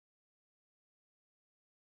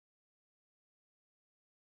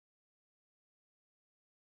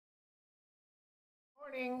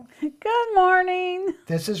Morning. Good morning.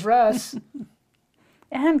 This is Russ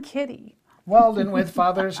And Kitty. Walden with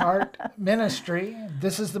Father's Heart Ministry.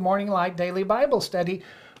 This is the Morning Light Daily Bible Study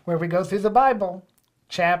where we go through the Bible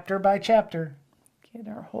chapter by chapter. Get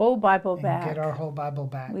our whole Bible and back. Get our whole Bible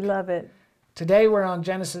back. We love it. Today we're on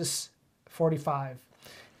Genesis 45.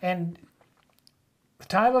 And the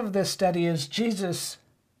title of this study is Jesus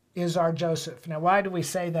is our Joseph. Now, why do we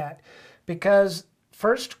say that? Because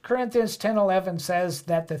 1 Corinthians 10:11 says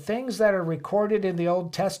that the things that are recorded in the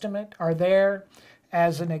Old Testament are there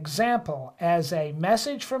as an example, as a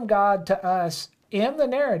message from God to us in the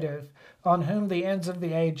narrative on whom the ends of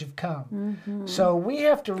the age have come. So we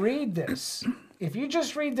have to read this. If you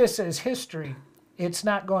just read this as history, it's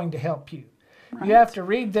not going to help you. Right. You have to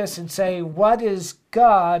read this and say, what is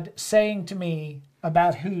God saying to me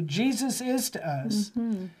about who Jesus is to us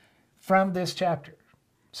from this chapter?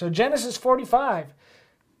 So Genesis 45,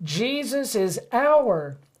 Jesus is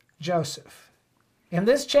our Joseph. In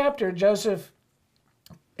this chapter, Joseph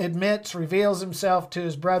reveals himself to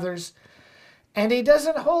his brothers, and he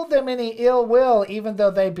doesn't hold them any ill will even though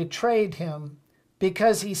they betrayed him,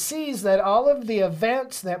 because he sees that all of the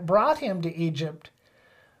events that brought him to Egypt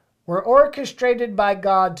were orchestrated by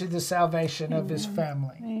God to the salvation of his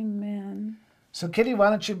family. Amen. So Kitty, why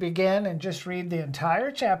don't you begin and just read the entire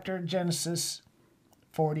chapter, Genesis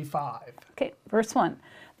 45. Okay, verse 1.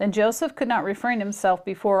 Then Joseph could not refrain himself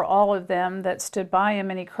before all of them that stood by him,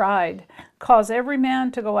 and he cried, Cause every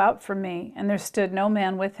man to go out from me. And there stood no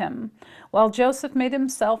man with him, while Joseph made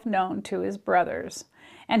himself known to his brothers.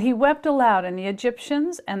 And he wept aloud, and the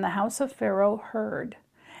Egyptians and the house of Pharaoh heard.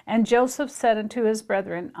 And Joseph said unto his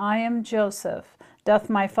brethren, I am Joseph. Doth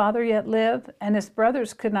my father yet live? And his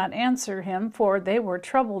brothers could not answer him, for they were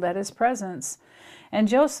troubled at his presence. And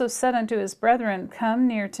Joseph said unto his brethren, Come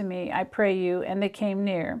near to me, I pray you. And they came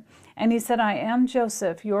near. And he said, I am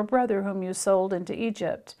Joseph, your brother, whom you sold into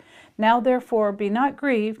Egypt. Now therefore be not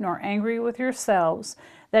grieved, nor angry with yourselves,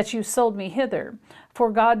 that you sold me hither.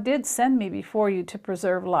 For God did send me before you to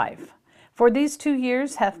preserve life. For these 2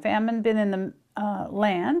 years hath famine been in the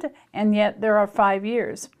land, and yet there are 5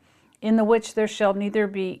 years, in the which there shall neither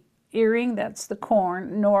be earing, that's the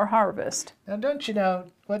corn, nor harvest. Now, don't you know,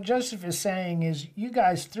 what Joseph is saying is, you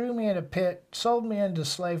guys threw me in a pit, sold me into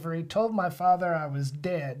slavery, told my father I was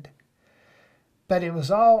dead, but it was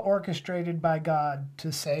all orchestrated by God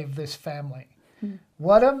to save this family.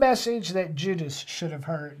 What a message that Judas should have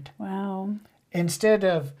heard. Wow. Instead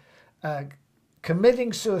of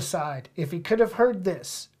committing suicide, if he could have heard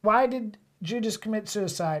this. Why did Judas commit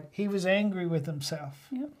suicide? He was angry with himself.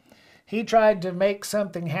 Yep. He tried to make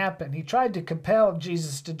something happen. He tried to compel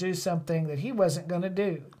Jesus to do something that he wasn't going to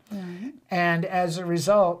do. Right. And as a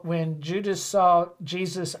result, when Judas saw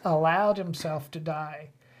Jesus allowed himself to die,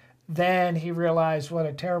 then he realized what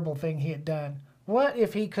a terrible thing he had done. What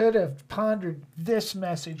if he could have pondered this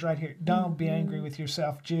message right here? Don't be angry with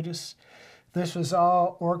yourself, Judas. This was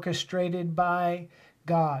all orchestrated by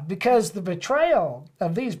God. Because the betrayal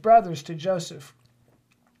of these brothers to Joseph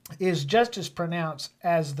is just as pronounced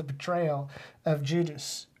as the betrayal of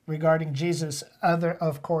Judas regarding Jesus, other,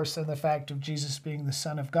 of course, than the fact of Jesus being the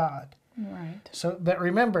Son of God. Right. So, but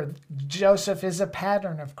remember, Joseph is a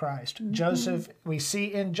pattern of Christ. Joseph, we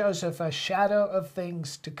see in Joseph a shadow of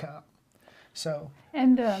things to come. So,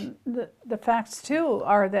 And the facts, too,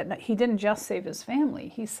 are that he didn't just save his family.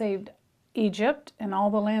 He saved Egypt and all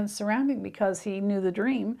the lands surrounding, because he knew the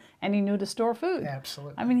dream and he knew to store food.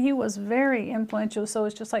 absolutely. I mean, he was very influential, so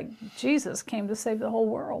it's just like Jesus came to save the whole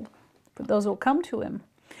world for those who will come to him.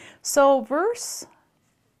 So verse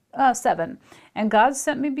 7, And God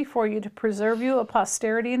sent me before you to preserve you a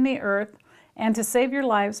posterity in the earth, and to save your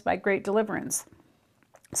lives by great deliverance.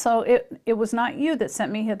 So it was not you that sent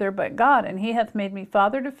me hither, but God, and he hath made me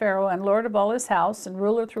father to Pharaoh, and lord of all his house, and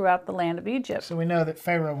ruler throughout the land of Egypt. So we know that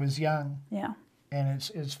Pharaoh was young. Yeah. And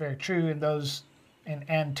it's very true in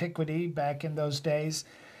antiquity, back in those days,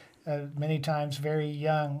 many times very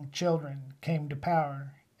young children came to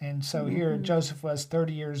power. And so here Joseph was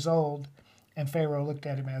 30 years old, and Pharaoh looked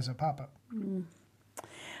at him as a papa.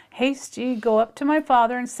 Haste ye, go up to my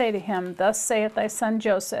father, and say to him, Thus saith thy son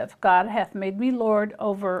Joseph, God hath made me lord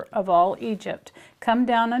over of all Egypt. Come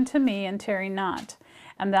down unto me, and tarry not.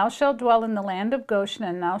 And thou shalt dwell in the land of Goshen,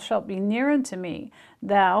 and thou shalt be near unto me,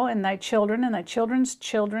 thou and thy children, and thy children's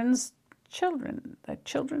children's children, thy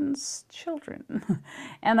children's children,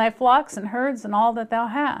 and thy flocks and herds, and all that thou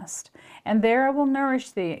hast. And there I will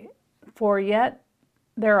nourish thee, for yet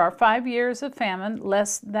there are 5 years of famine,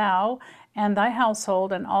 lest thou and thy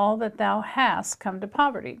household and all that thou hast come to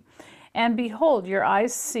poverty. And behold, your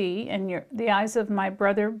eyes see, and the eyes of my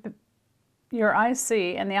brother your eyes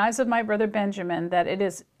see, and the eyes of my brother Benjamin, that it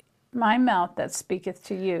is my mouth that speaketh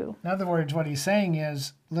to you. In other words, what he's saying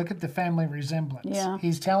is, look at the family resemblance. Yeah.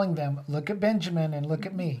 He's telling them, look at Benjamin and look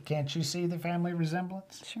at me. Can't you see the family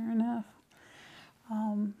resemblance? Sure enough.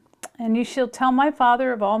 And you shall tell my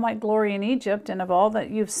father of all my glory in Egypt, and of all that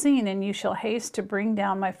you've seen, and you shall haste to bring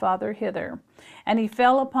down my father hither. And he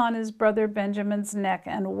fell upon his brother Benjamin's neck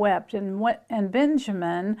and wept, and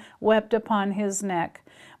Benjamin wept upon his neck.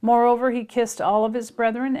 Moreover, he kissed all of his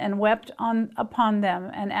brethren and wept upon them.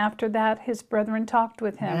 And after that, his brethren talked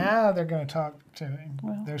with him. Now they're going to talk to him.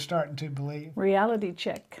 Well, they're starting to believe. Reality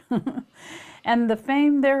check. And the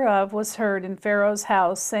fame thereof was heard in Pharaoh's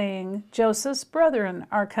house, saying, Joseph's brethren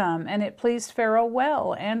are come. And it pleased Pharaoh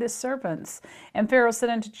well, and his servants. And Pharaoh said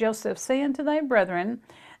unto Joseph, say unto thy brethren,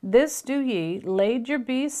 this do ye, lade your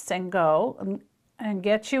beasts, and go, and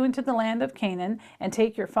get you into the land of Canaan, and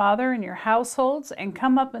take your father and your households, and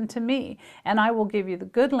come up unto me, and I will give you the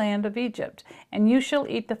good land of Egypt, and you shall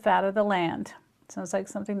eat the fat of the land. Sounds like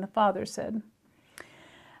something the father said.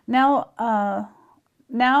 Now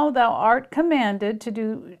thou art commanded to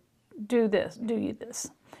do ye this.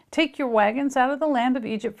 Take your wagons out of the land of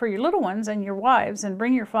Egypt for your little ones and your wives, and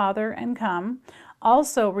bring your father, and come.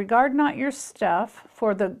 Also regard not your stuff,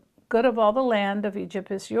 for the good of all the land of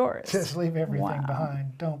Egypt is yours. Just leave everything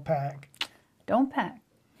behind. Don't pack. Don't pack.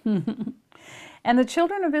 And the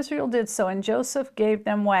children of Israel did so, and Joseph gave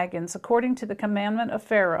them wagons according to the commandment of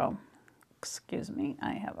Pharaoh. Excuse me,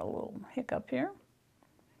 I have a little hiccup here.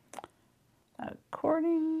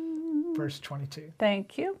 Verse 22.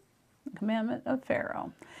 Thank you. The commandment of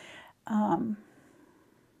Pharaoh.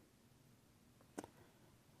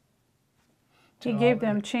 He gave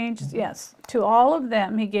them changes, yes. To all of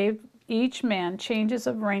them he gave each man changes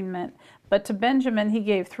of raiment, but to Benjamin he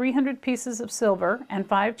gave 300 pieces of silver and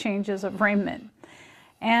 5 changes of raiment.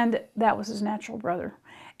 And that was his natural brother.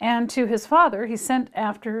 And to his father he sent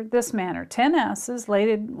after this manner 10 asses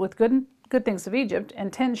laden with good things of Egypt,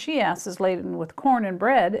 and 10 she-asses laden with corn and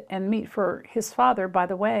bread and meat for his father by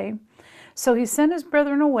the way. So he sent his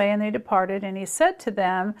brethren away, and they departed, and he said to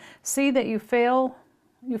them, see that you fall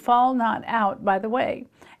not out by the way.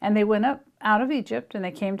 And they went up out of Egypt, and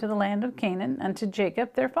they came to the land of Canaan, unto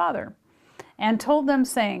Jacob their father, and told them,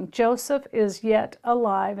 saying, Joseph is yet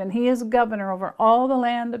alive, and he is governor over all the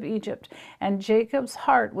land of Egypt. And Jacob's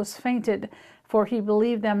heart was fainted, for he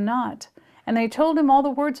believed them not. And they told him all the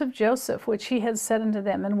words of Joseph, which he had said unto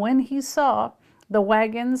them. And when he saw the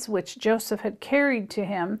wagons which Joseph had carried to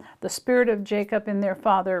him, the spirit of Jacob in their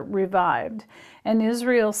father revived. And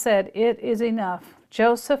Israel said, it is enough.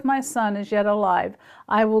 Joseph my son is yet alive.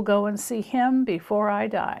 I will go and see him before I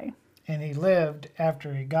die. And he lived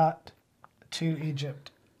after he got to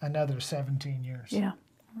Egypt another 17 years. Yeah,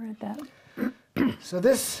 I read that. So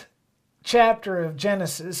this chapter of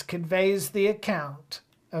Genesis conveys the account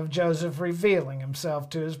of Joseph revealing himself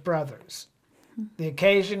to his brothers. The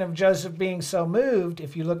occasion of Joseph being so moved,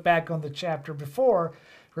 if you look back on the chapter before,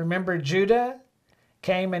 remember Judah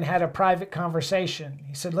came and had a private conversation.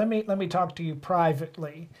 He said, let me talk to you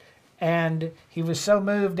privately. And he was so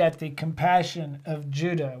moved at the compassion of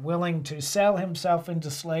Judah, willing to sell himself into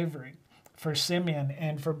slavery for Simeon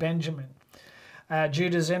and for Benjamin.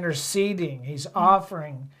 Judah's interceding. He's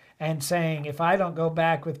offering and saying, if I don't go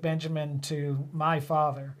back with Benjamin to my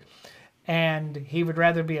father, and he would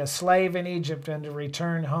rather be a slave in Egypt than to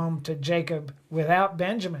return home to Jacob without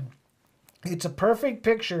Benjamin. It's a perfect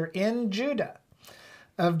picture in Judah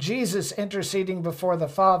of Jesus interceding before the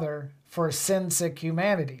Father for sin-sick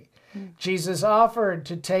humanity. Jesus offered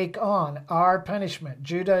to take on our punishment.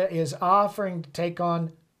 Judah is offering to take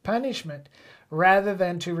on punishment rather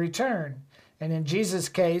than to return. And in Jesus'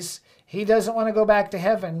 case, he doesn't want to go back to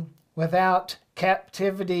heaven without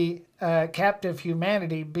captive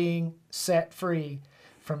humanity being set free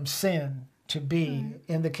from sin to be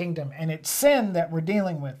in the kingdom. And it's sin that we're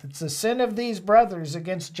dealing with. It's the sin of these brothers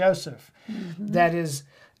against Joseph that is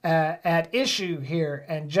at issue here.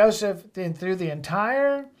 And Joseph, then through the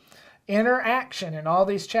entire interaction in all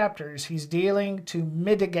these chapters, he's dealing to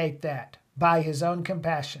mitigate that by his own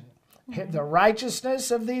compassion. The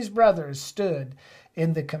righteousness of these brothers stood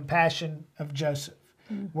in the compassion of Joseph.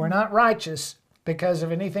 We're not righteous because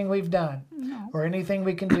of anything we've done or anything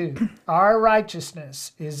we can do. Our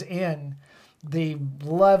righteousness is in the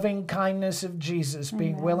loving kindness of Jesus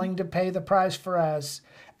being willing to pay the price for us,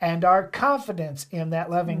 and our confidence in that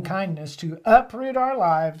loving kindness to uproot our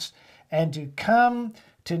lives and to come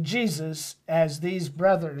to Jesus as these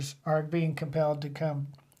brothers are being compelled to come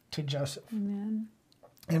to Joseph. Amen.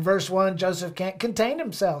 In verse 1, Joseph can't contain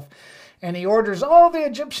himself, and he orders all the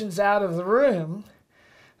Egyptians out of the room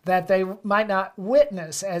that they might not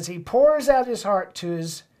witness as he pours out his heart to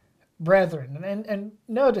his brethren. And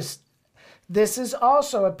notice, this is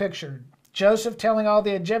also a picture. Joseph telling all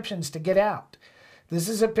the Egyptians to get out. This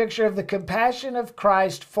is a picture of the compassion of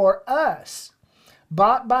Christ for us,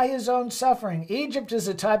 bought by his own suffering. Egypt is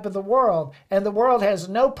a type of the world, and the world has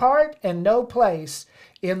no part and no place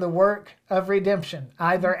in the work of redemption,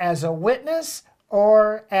 either as a witness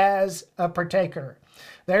or as a partaker.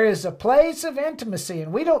 There is a place of intimacy,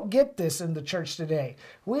 and we don't get this in the church today.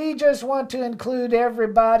 We just want to include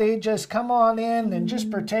everybody, just come on in and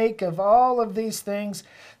just partake of all of these things.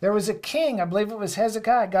 There was a king, I believe it was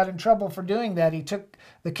Hezekiah, got in trouble for doing that. He took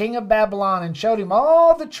the king of Babylon and showed him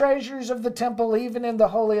all the treasures of the temple, even in the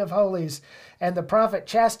Holy of Holies. And the prophet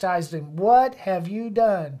chastised him. What have you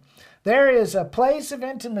done? There is a place of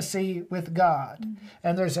intimacy with God.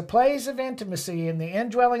 And there's a place of intimacy in the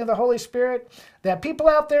indwelling of the Holy Spirit that people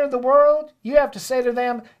out there in the world, you have to say to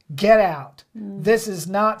them, get out. This is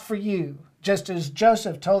not for you. Just as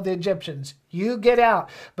Joseph told the Egyptians, you get out.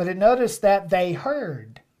 But notice that they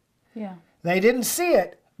heard. Yeah. They didn't see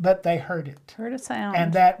it, but they heard it. Heard a sound.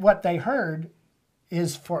 And that what they heard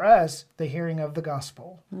is for us the hearing of the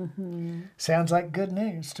gospel. Sounds like good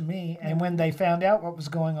news to me. And when they found out what was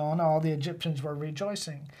going on, all the Egyptians were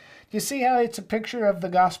rejoicing. You see how it's a picture of the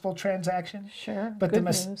gospel transaction? Sure. But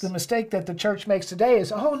the mistake that the church makes today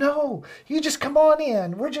is, oh no, you just come on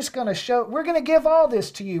in. We're just going to show, we're going to give all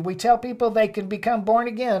this to you. We tell people they can become born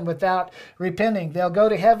again without repenting. They'll go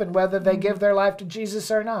to heaven whether they give their life to Jesus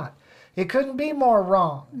or not. It couldn't be more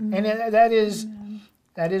wrong. And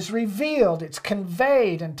that is revealed. It's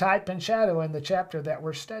conveyed in type and shadow in the chapter that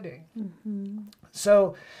we're studying.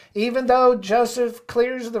 So even though Joseph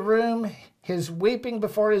clears the room, his weeping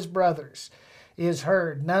before his brothers is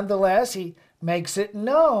heard. Nonetheless, he makes it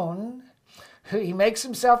known. He makes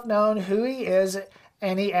himself known who he is,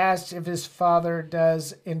 and he asks if his father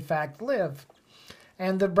does in fact live.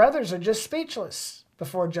 And the brothers are just speechless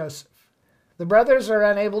before Joseph. The brothers are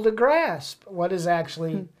unable to grasp what is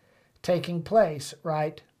actually taking place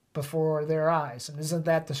right before their eyes. And isn't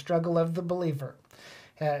that the struggle of the believer?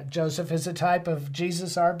 Joseph is a type of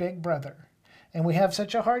Jesus, our big brother. And we have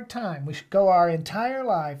such a hard time. We should go our entire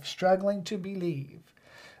life struggling to believe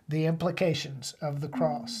the implications of the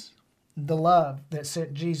cross, the love that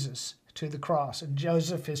sent Jesus to the cross. And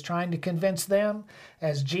Joseph is trying to convince them,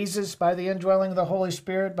 as Jesus, by the indwelling of the Holy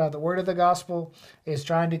Spirit, by the word of the gospel, is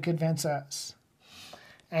trying to convince us.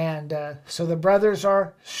 And so the brothers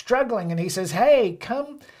are struggling, and he says, hey,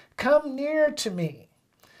 come near to me.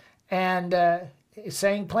 And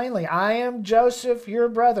saying plainly, I am Joseph, your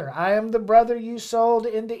brother. I am the brother you sold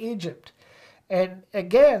into Egypt. And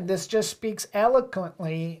again, this just speaks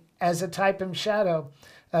eloquently as a type and shadow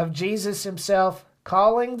of Jesus himself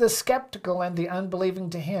calling the skeptical and the unbelieving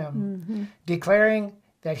to him, declaring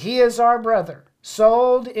that he is our brother,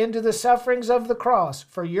 sold into the sufferings of the cross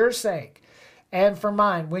for your sake and for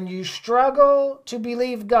mine. When you struggle to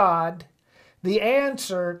believe God, the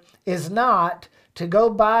answer is not to go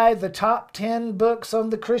buy the top 10 books on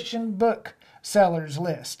the Christian book sellers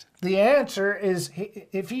list. The answer is,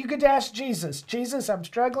 if you could ask Jesus, Jesus, I'm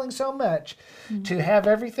struggling so much to have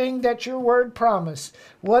everything that your word promised.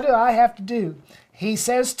 What do I have to do? He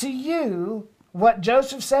says to you what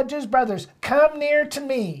Joseph said to his brothers, come near to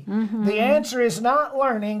me. The answer is not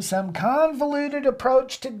learning some convoluted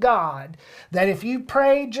approach to God that if you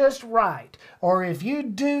pray just right, or if you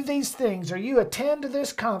do these things, or you attend to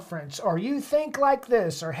this conference, or you think like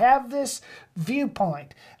this, or have this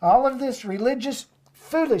viewpoint, all of this religious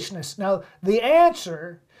foolishness. No, the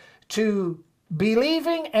answer to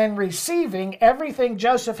believing and receiving everything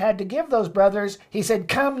Joseph had to give those brothers, he said,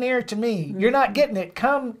 come near to me. You're not getting it.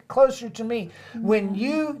 Come closer to me. When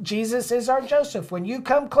you, Jesus is our Joseph, when you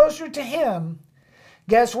come closer to him,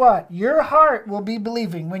 guess what? Your heart will be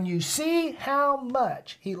believing when you see how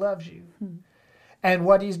much he loves you and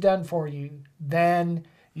what he's done for you. Then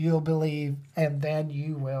you'll believe, and then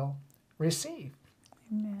you will receive.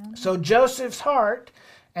 Amen. So Joseph's heart,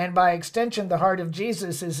 and by extension the heart of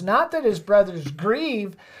Jesus, is not that his brothers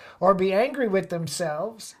grieve or be angry with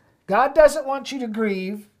themselves. God doesn't want you to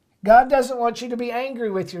grieve. God doesn't want you to be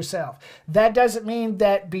angry with yourself. That doesn't mean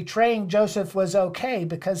that betraying Joseph was okay,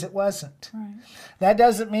 because it wasn't. Right. That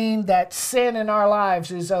doesn't mean that sin in our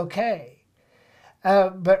lives is okay.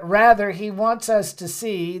 But rather, he wants us to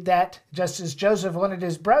see that, just as Joseph wanted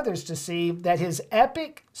his brothers to see, that his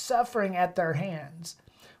epic suffering at their hands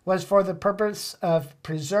was for the purpose of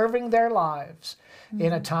preserving their lives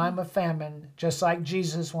in a time of famine, just like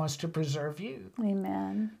Jesus wants to preserve you.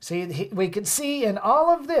 Amen. See, we can see in all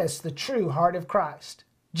of this the true heart of Christ.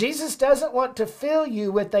 Jesus doesn't want to fill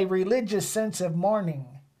you with a religious sense of mourning.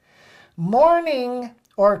 Mourning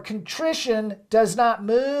or contrition does not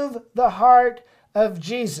move the heart of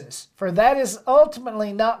Jesus, for that is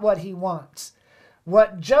ultimately not what he wants.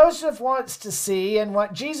 What Joseph wants to see and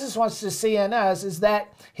what Jesus wants to see in us is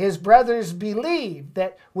that his brothers believe,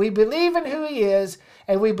 that we believe in who he is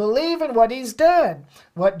and we believe in what he's done.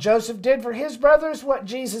 What Joseph did for his brothers, what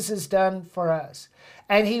Jesus has done for us.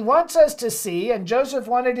 And he wants us to see, and Joseph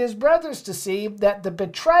wanted his brothers to see, that the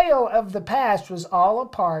betrayal of the past was all a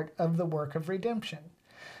part of the work of redemption.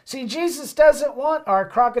 See, Jesus doesn't want our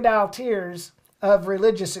crocodile tears of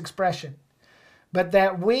religious expression, but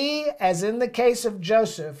that we, as in the case of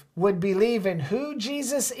Joseph, would believe in who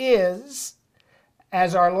Jesus is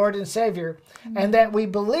as our Lord and Savior, and that we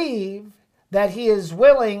believe that he is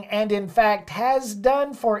willing and in fact has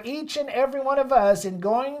done for each and every one of us in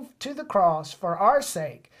going to the cross for our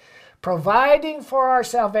sake, providing for our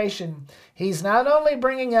salvation. He's not only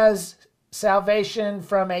bringing us salvation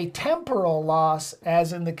from a temporal loss,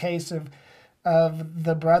 as in the case of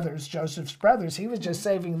the brothers, Joseph's brothers. He was just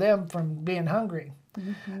saving them from being hungry.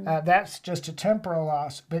 That's just a temporal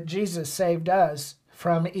loss. But Jesus saved us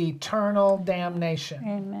from eternal damnation.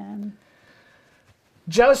 Amen.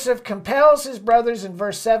 Joseph compels his brothers in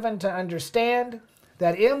verse 7 to understand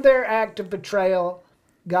that in their act of betrayal,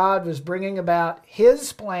 God was bringing about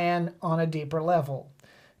his plan on a deeper level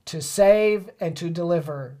to save and to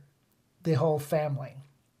deliver the whole family.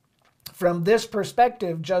 From this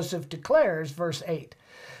perspective, Joseph declares, verse 8,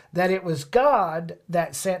 that it was God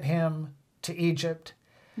that sent him to Egypt,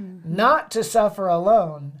 not to suffer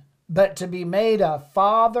alone, but to be made a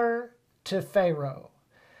father to Pharaoh.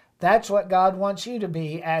 That's what God wants you to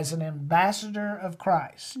be as an ambassador of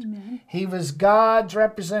Christ. Amen. He was God's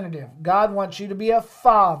representative. God wants you to be a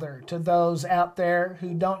father to those out there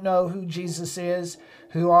who don't know who Jesus is,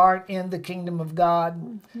 who aren't in the kingdom of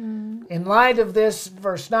God. In light of this,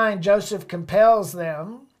 verse 9, Joseph compels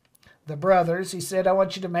them, the brothers. He said, I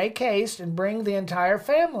want you to make haste and bring the entire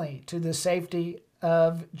family to the safety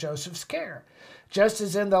of Joseph's care. Just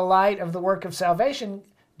as in the light of the work of salvation,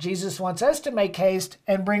 Jesus wants us to make haste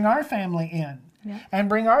and bring our family in and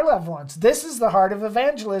bring our loved ones. This is the heart of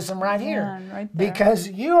evangelism right here. Right there. Because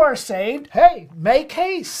you are saved, hey, make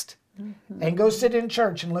haste and go sit in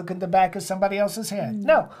church and look at the back of somebody else's head.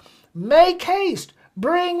 No, make haste.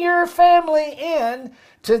 Bring your family in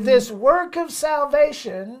to this work of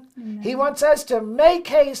salvation. He wants us to make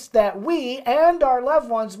haste that we and our loved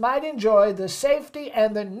ones might enjoy the safety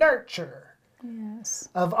and the nurture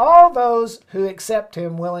of all those who accept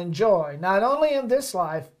him will enjoy, not only in this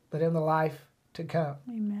life, but in the life to come.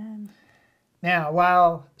 Amen. Now,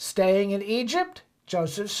 while staying in Egypt,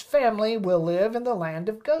 Joseph's family will live in the land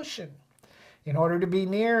of Goshen, in order to be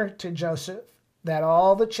near to Joseph, that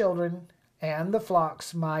all the children and the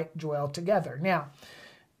flocks might dwell together. Now,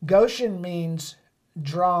 Goshen means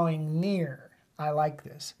drawing near. I like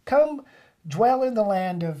this. Come dwell in the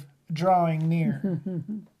land of drawing near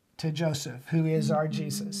to Joseph, who is our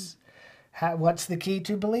Jesus. What's the key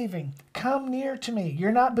to believing? Come near to me.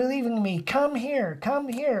 You're not believing me. Come here. Come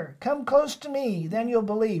here. Come close to me. Then you'll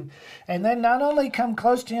believe. And then not only come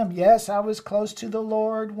close to him. Yes, I was close to the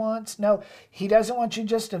Lord once. No, he doesn't want you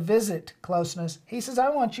just to visit closeness. He says, I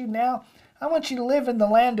want you now. I want you to live in the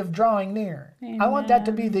land of drawing near. Amen. I want that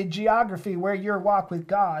to be the geography where your walk with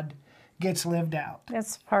God gets lived out.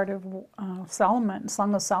 That's part of Solomon,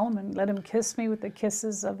 Song of Solomon. Let him kiss me with the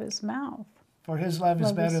kisses of his mouth. For his love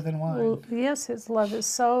is better than wine. Yes, his love is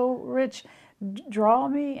so rich. Draw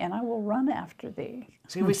me, and I will run after thee.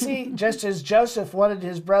 See, we see just as Joseph wanted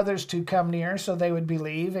his brothers to come near so they would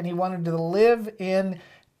believe, and he wanted to live in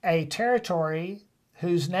a territory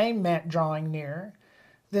whose name meant drawing near,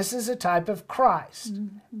 this is a type of Christ.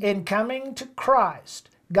 In coming to Christ,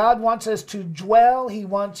 God wants us to dwell, he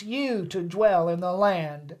wants you to dwell in the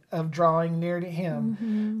land of drawing near to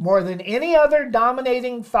him. More than any other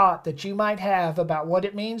dominating thought that you might have about what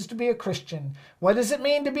it means to be a Christian. What does it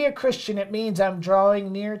mean to be a Christian? It means I'm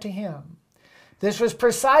drawing near to him. This was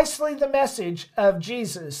precisely the message of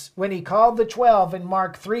Jesus when he called the 12 in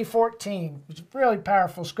Mark 3:14. It's a really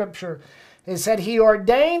powerful scripture. It said he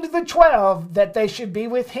ordained the 12 that they should be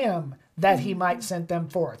with him, that he might send them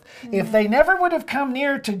forth. If they never would have come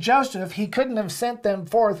near to Joseph, he couldn't have sent them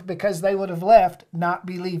forth because they would have left not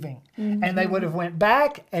believing. And they would have went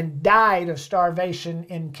back and died of starvation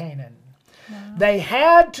in Canaan. They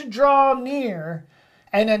had to draw near,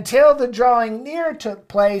 and until the drawing near took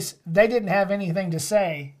place, they didn't have anything to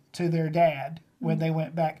say to their dad when they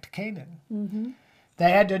went back to Canaan.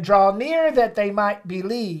 They had to draw near that they might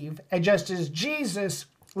believe. And just as Jesus,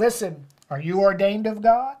 listen, Are you ordained of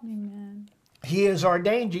God? Amen. He has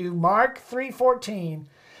ordained you, Mark 3:14,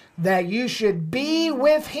 that you should be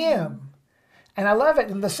with him. And I love it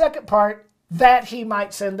in the second part, that he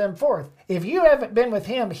might send them forth. If you haven't been with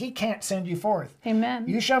him, he can't send you forth. Amen.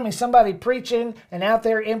 You show me somebody preaching and out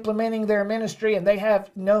there implementing their ministry and they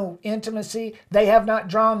have no intimacy. They have not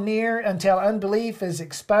drawn near until unbelief is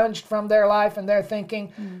expunged from their life and their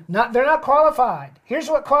thinking. They're not qualified. Here's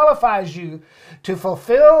what qualifies you to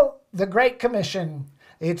fulfill the Great Commission.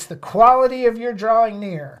 It's the quality of your drawing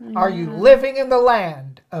near. Are you living in the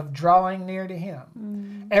land of drawing near to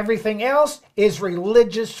him? Everything else is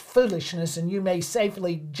religious foolishness, and you may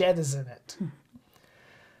safely jettison it.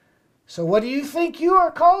 So what do you think you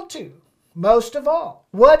are called to? Most of all,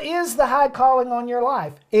 what is the high calling on your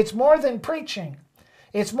life? It's more than preaching.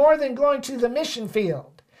 It's more than going to the mission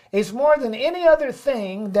field. It's more than any other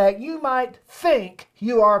thing that you might think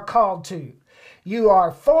you are called to. You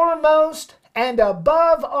are foremost and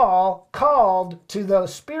above all called to the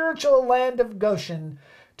spiritual land of Goshen,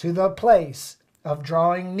 to the place of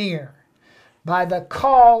drawing near. By the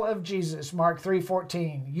call of Jesus, Mark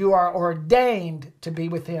 3:14, you are ordained to be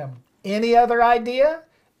with him. Any other idea,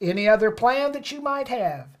 any other plan that you might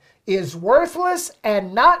have is worthless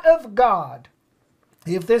and not of God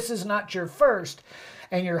if this is not your first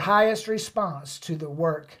and your highest response to the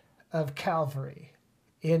work of Calvary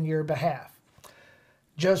in your behalf.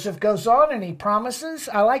 Joseph goes on and he promises,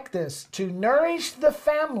 I like this, to nourish the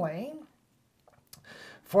family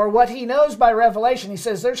for what he knows by revelation. He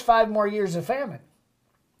says there's 5 more years of famine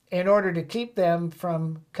in order to keep them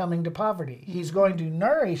from coming to poverty. He's going to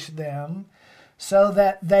nourish them so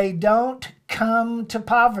that they don't come to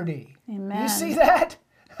poverty. Amen. You see that?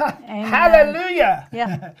 Amen. Hallelujah.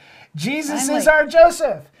 Yeah. Jesus Finally. is our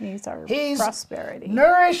Joseph. He's our He's prosperity.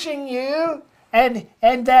 nourishing you, and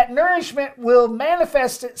that nourishment will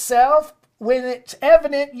manifest itself when it's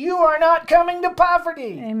evident you are not coming to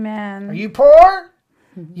poverty. Amen. Are you poor?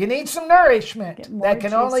 You need some nourishment more that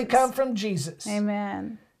can only Jesus. come from Jesus.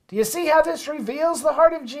 Amen. Do you see how this reveals the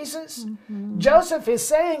heart of Jesus? Joseph is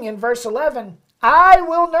saying in verse 11, I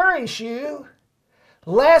will nourish you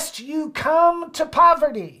lest you come to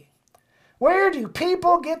poverty. Where do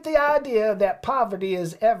people get the idea that poverty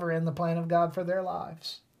is ever in the plan of God for their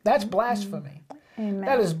lives? That's blasphemy. Amen.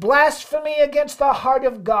 That is blasphemy against the heart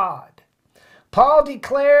of God. Paul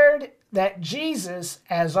declared that Jesus,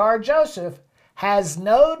 as our Joseph, has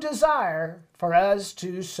no desire for us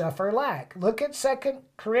to suffer lack. Look at 2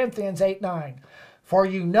 Corinthians 8:9. For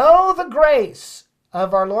you know the grace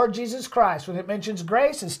of our Lord Jesus Christ. When it mentions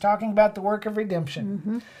grace, it's talking about the work of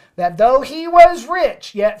redemption. That though he was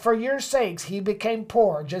rich, yet for your sakes he became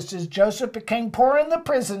poor, just as Joseph became poor in the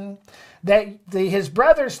prison, that his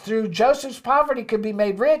brothers through Joseph's poverty could be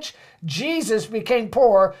made rich, Jesus became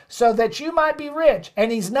poor so that you might be rich.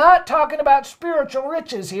 And he's not talking about spiritual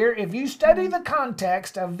riches here. If you study the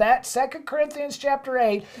context of that 2 Corinthians chapter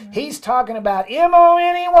 8, he's talking about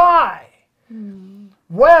money.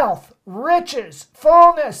 Wealth, riches,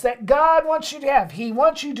 fullness that God wants you to have. He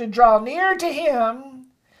wants you to draw near to him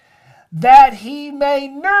that he may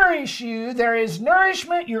nourish you. There is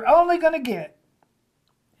nourishment you're only going to get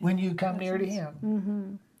when you come near to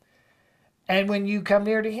him. And when you come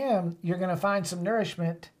near to him, you're going to find some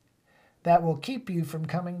nourishment that will keep you from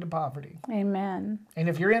coming to poverty. Amen. And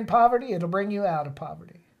if you're in poverty, it'll bring you out of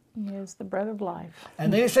poverty. He is the bread of life.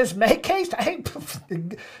 And then he says, make haste. Hey,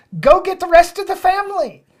 go get the rest of the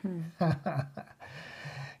family.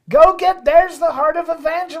 There's the heart of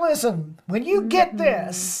evangelism. When you get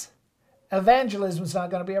this, evangelism is not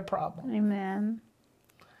going to be a problem. Amen.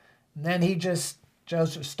 And then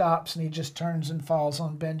Joseph stops and he just turns and falls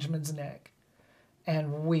on Benjamin's neck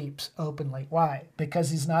and weeps openly. Why? Because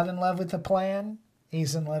he's not in love with the plan.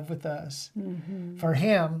 He's in love with us. For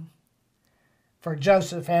him, for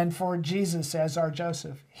Joseph, and for Jesus as our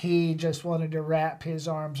Joseph, he just wanted to wrap his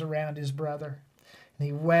arms around his brother. And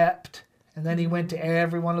he wept. And then he went to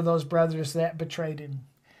every one of those brothers that betrayed him.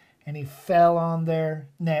 And he fell on their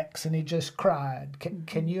necks and he just cried.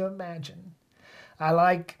 Can you imagine? I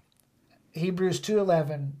like Hebrews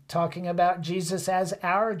 2:11, talking about Jesus as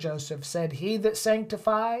our Joseph, said, he that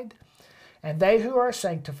sanctified and they who are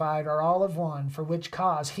sanctified are all of one, for which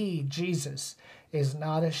cause he, Jesus, is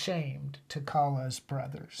not ashamed to call us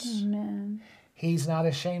brothers. Amen. He's not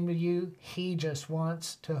ashamed of you. He just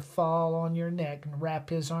wants to fall on your neck and wrap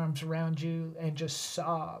his arms around you and just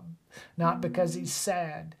sob. Not because he's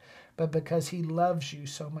sad, but because he loves you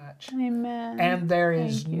so much. Amen. And there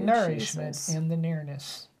is Thank you, nourishment Jesus. in the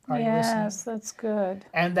nearness. Are you Yes, listening? that's good.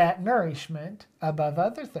 And that nourishment,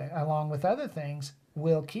 along with other things,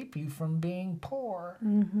 will keep you from being poor.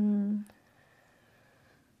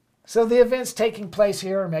 So the events taking place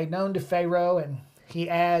here are made known to Pharaoh, and he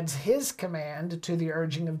adds his command to the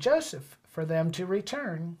urging of Joseph for them to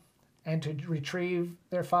return and to retrieve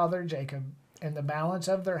their father Jacob and the balance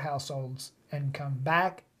of their households and come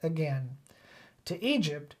back again to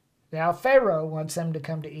Egypt. Now Pharaoh wants them to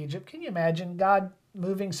come to Egypt. Can you imagine God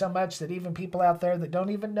moving so much that even people out there that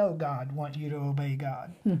don't even know God want you to obey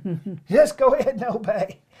God? Just go ahead and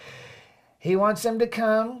obey. He wants them to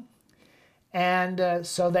come. And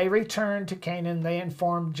so they returned to Canaan. They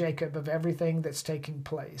informed Jacob of everything that's taking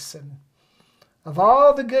place. And of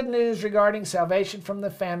all the good news regarding salvation from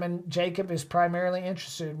the famine, Jacob is primarily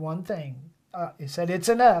interested in one thing. He said, it's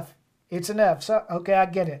enough. It's enough. So, okay, I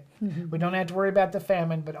get it. We don't have to worry about the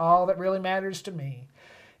famine, but all that really matters to me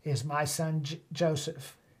is my son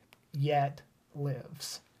Joseph yet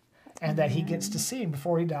lives. And that he gets to see him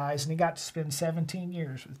before he dies. And he got to spend 17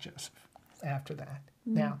 years with Joseph after that.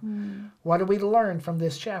 Now, what do we learn from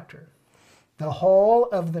this chapter? The whole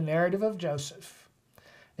of the narrative of Joseph.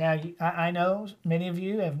 Now, I know many of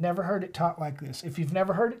you have never heard it taught like this. If you've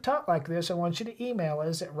never heard it taught like this, I want you to email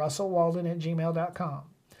us at russellwalden@gmail.com.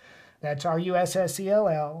 That's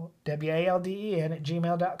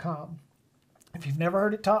RUSSELLWALDEN@gmail.com. If you've never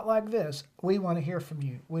heard it taught like this, we want to hear from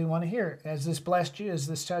you. We want to hear it. Has this blessed you? Has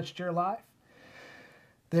this touched your life?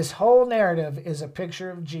 This whole narrative is a picture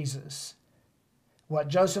of Jesus. What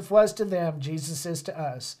Joseph was to them, Jesus is to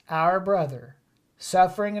us, our brother,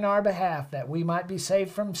 suffering in our behalf that we might be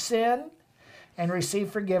saved from sin and receive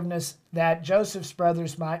forgiveness, that Joseph's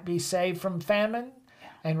brothers might be saved from famine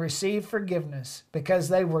and receive forgiveness because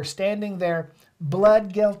they were standing there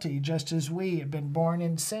blood guilty just as we have been born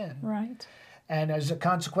in sin. Right. And as a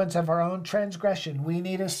consequence of our own transgression, we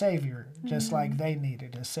need a Savior just like they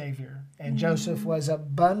needed a Savior. And Joseph was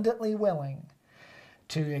abundantly willing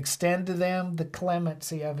to extend to them the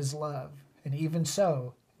clemency of his love. And even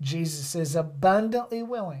so, Jesus is abundantly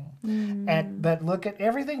willing. But look at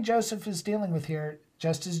everything Joseph is dealing with here,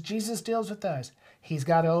 just as Jesus deals with us. He's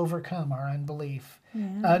got to overcome our unbelief.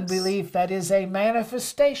 Yes. Unbelief that is a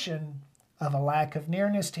manifestation of a lack of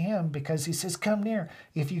nearness to him, because he says, come near.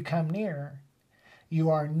 If you come near, you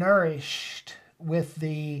are nourished with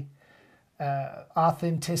the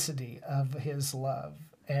authenticity of his love.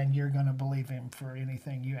 And you're going to believe him for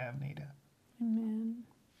anything you have need of. Amen.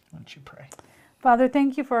 Why don't you pray? Father,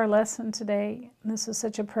 thank you for our lesson today. This is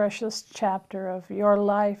such a precious chapter of your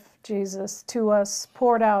life, Jesus, to us,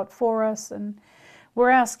 poured out for us. And we're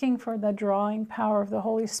asking for the drawing power of the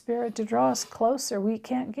Holy Spirit to draw us closer. We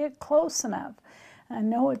can't get close enough. I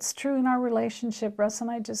know it's true in our relationship. Russ and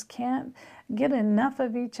I just can't get enough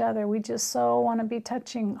of each other. We just so want to be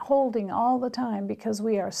touching, holding all the time because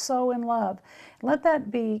we are so in love. Let that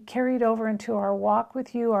be carried over into our walk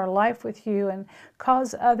with you, our life with you, and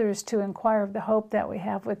cause others to inquire of the hope that we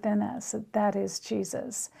have within us. That is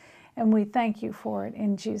Jesus. And we thank you for it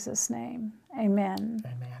in Jesus' name. Amen.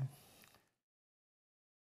 Amen.